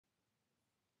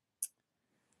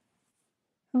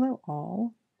Hello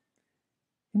all.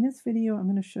 In this video I'm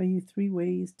going to show you 3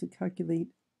 ways to calculate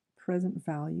present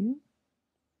value.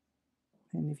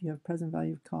 And if you have present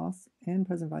value of costs and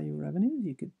present value of revenues,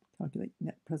 you could calculate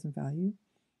net present value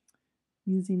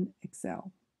using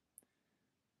Excel.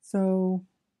 So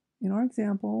in our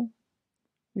example,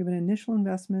 we have an initial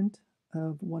investment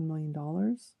of $1 million,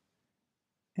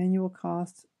 annual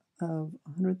costs of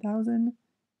 $100,000,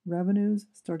 revenues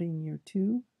starting in year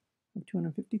 2 of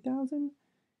 $250,000.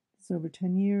 So over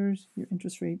 10 years, your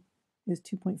interest rate is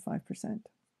 2.5%.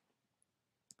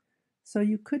 So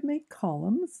you could make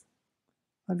columns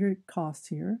of your costs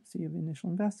here. So you have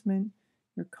initial investment,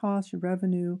 your cost, your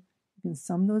revenue. You can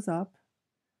sum those up,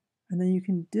 and then you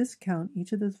can discount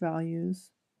each of those values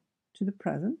to the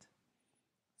present.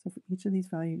 So for each of these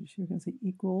values, you're going to say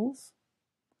equals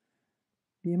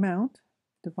the amount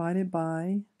divided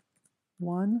by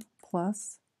 1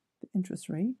 plus the interest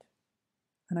rate.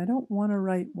 And I don't want to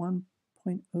write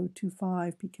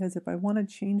 1.025 because if I want to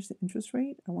change the interest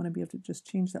rate, I want to be able to just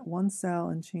change that one cell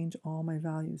and change all my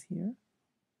values here.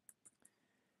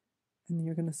 And then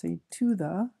you're going to say to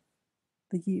the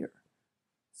year.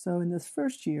 So in this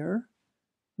first year,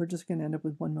 we're just going to end up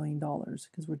with $1 million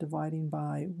because we're dividing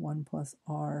by 1 plus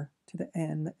r to the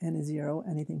n. The n is 0.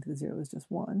 Anything to the 0 is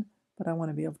just 1. But I want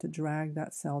to be able to drag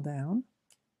that cell down.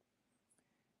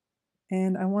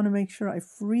 And I want to make sure I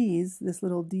freeze this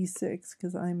little D6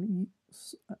 because I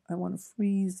want to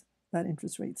freeze that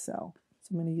interest rate cell. So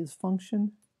I'm going to use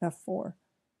function F4.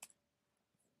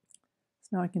 So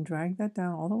now I can drag that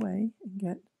down all the way and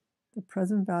get the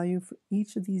present value for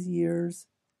each of these years'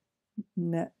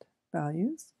 net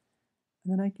values.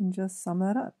 And then I can just sum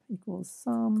that up, equals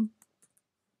sum,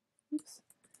 oops,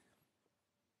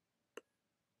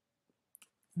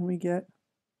 and we get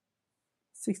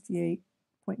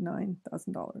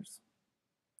 $68,900.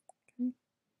 Okay.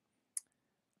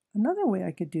 Another way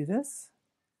I could do this,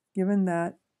 given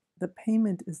that the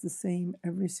payment is the same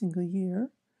every single year,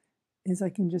 is I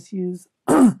can just use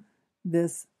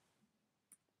this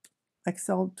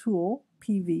Excel tool,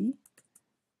 PV,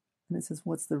 and it says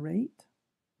what's the rate,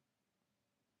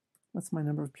 what's my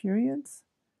number of periods,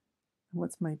 and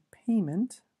what's my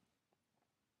payment.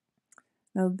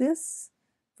 Now this,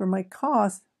 for my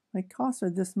costs are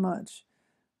this much,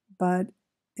 but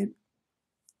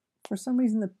for some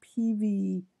reason the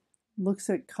PV looks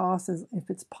at costs as if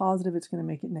it's positive, it's going to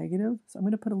make it negative. So I'm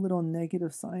going to put a little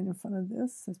negative sign in front of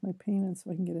this as my payment so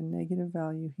I can get a negative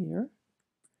value here.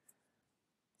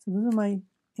 So those are my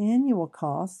annual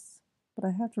costs, but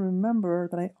I have to remember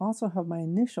that I also have my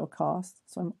initial costs.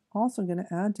 So I'm also going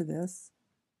to add to this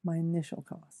my initial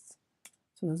costs.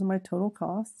 So those are my total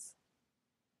costs.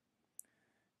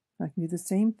 I can do the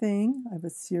same thing. I have a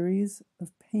series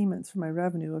of payments for my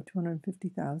revenue of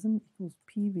 $250,000 equals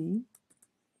PV.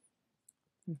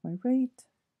 There's my rate,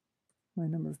 my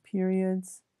number of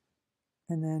periods,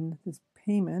 and then this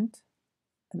payment.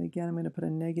 And again, I'm going to put a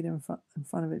negative in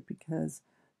front of it because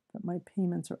my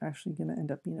payments are actually going to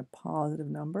end up being a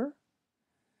positive number.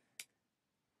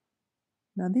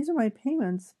 Now these are my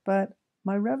payments, but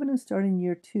my revenue starts in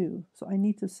year 2. So I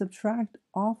need to subtract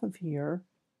off of here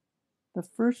the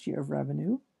first year of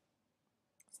revenue.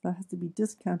 So that has to be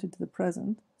discounted to the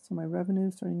present. So my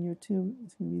revenue starting in year 2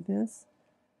 is going to be this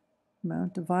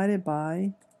amount divided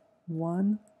by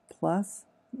 1 plus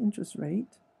the interest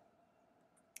rate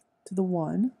to the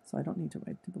 1. So I don't need to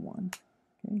write to the 1.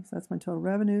 Okay, so that's my total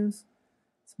revenues.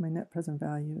 So my net present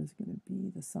value is going to be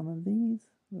the sum of these,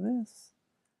 this,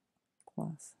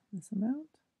 plus this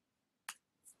amount.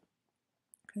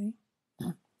 Okay.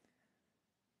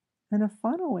 And a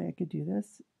final way I could do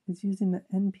this is using the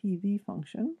NPV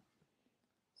function.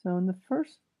 So in the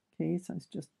first case, I'm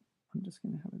just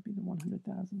going to have it be the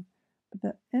 100,000. But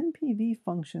the NPV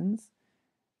functions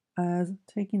as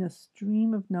taking a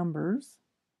stream of numbers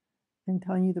and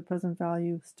telling you the present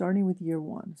value starting with year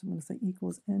 1. So I'm going to say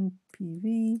equals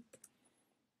NPV,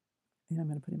 and I'm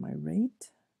going to put in my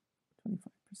rate, 25%,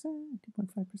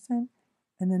 2.5%,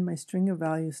 and then my string of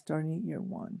values starting at year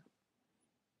 1.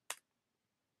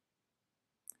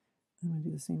 I'm going to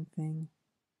do the same thing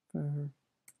for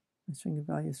my string of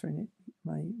values starting at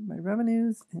my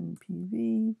revenues,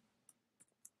 NPV,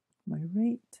 my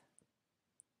rate,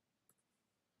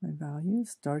 my values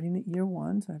starting at year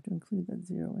 1, so I have to include that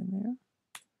 0 in there.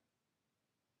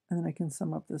 And then I can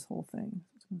sum up this whole thing.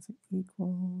 So it's going to say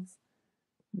equals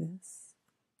this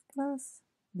plus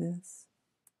this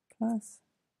plus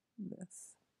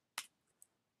this.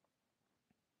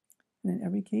 And in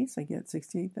every case, I get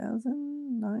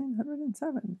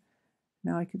 68,907.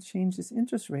 Now I could change this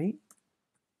interest rate,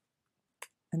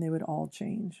 and they would all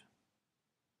change.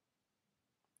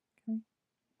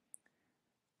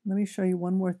 Let me show you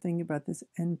one more thing about this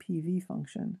NPV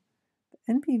function.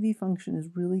 The NPV function is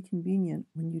really convenient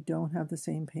when you don't have the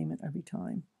same payment every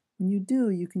time. When you do,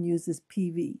 you can use this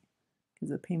PV because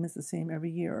the payment's the same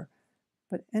every year.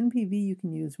 But NPV you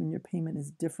can use when your payment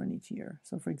is different each year.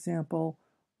 So for example,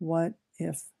 what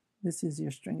if this is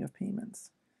your string of payments?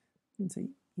 You can say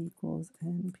equals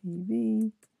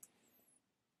NPV,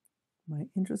 my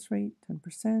interest rate, 10%,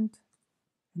 and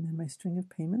then my string of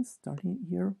payments starting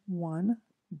at year 1.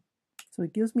 So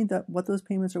it gives me what those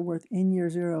payments are worth in year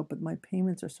 0, but my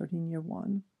payments are starting in year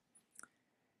 1.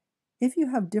 If you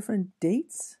have different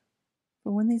dates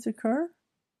for when these occur,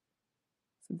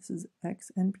 so this is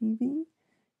XNPV,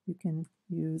 you can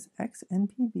use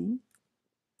XNPV,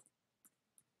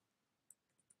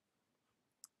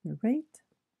 your rate,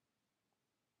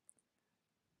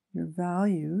 your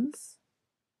values,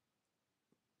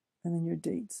 and then your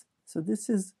dates. So this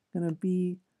is going to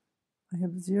be, I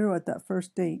have 0 at that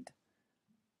first date,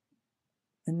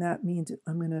 and that means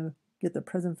I'm going to get the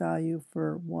present value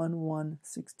for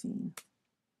 1/1/16.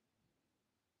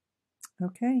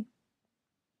 Okay,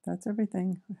 that's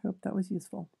everything. I hope that was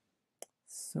useful.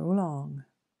 So long.